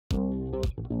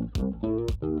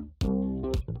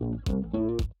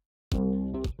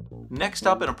Next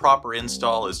up in a proper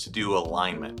install is to do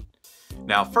alignment.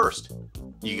 Now first,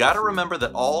 you got to remember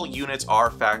that all units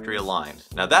are factory aligned.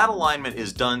 Now that alignment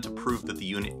is done to prove that the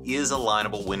unit is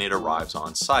alignable when it arrives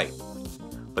on site.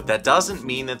 But that doesn't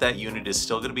mean that that unit is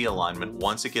still going to be alignment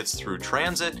once it gets through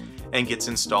transit and gets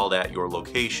installed at your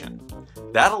location.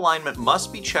 That alignment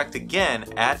must be checked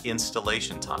again at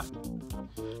installation time.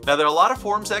 Now there are a lot of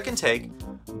forms that can take.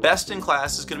 Best in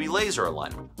class is going to be laser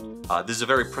alignment. This is a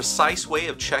very precise way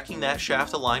of checking that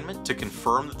shaft alignment to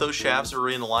confirm that those shafts are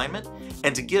in alignment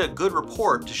and to get a good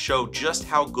report to show just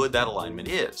how good that alignment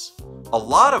is. A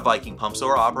lot of Viking pumps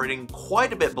are operating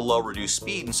quite a bit below reduced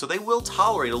speed, and so they will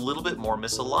tolerate a little bit more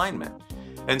misalignment.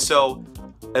 And so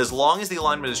as long as the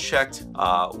alignment is checked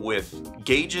with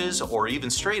gauges or even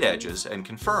straight edges and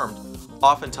confirmed,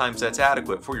 oftentimes that's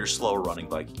adequate for your slower running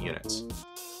Viking units.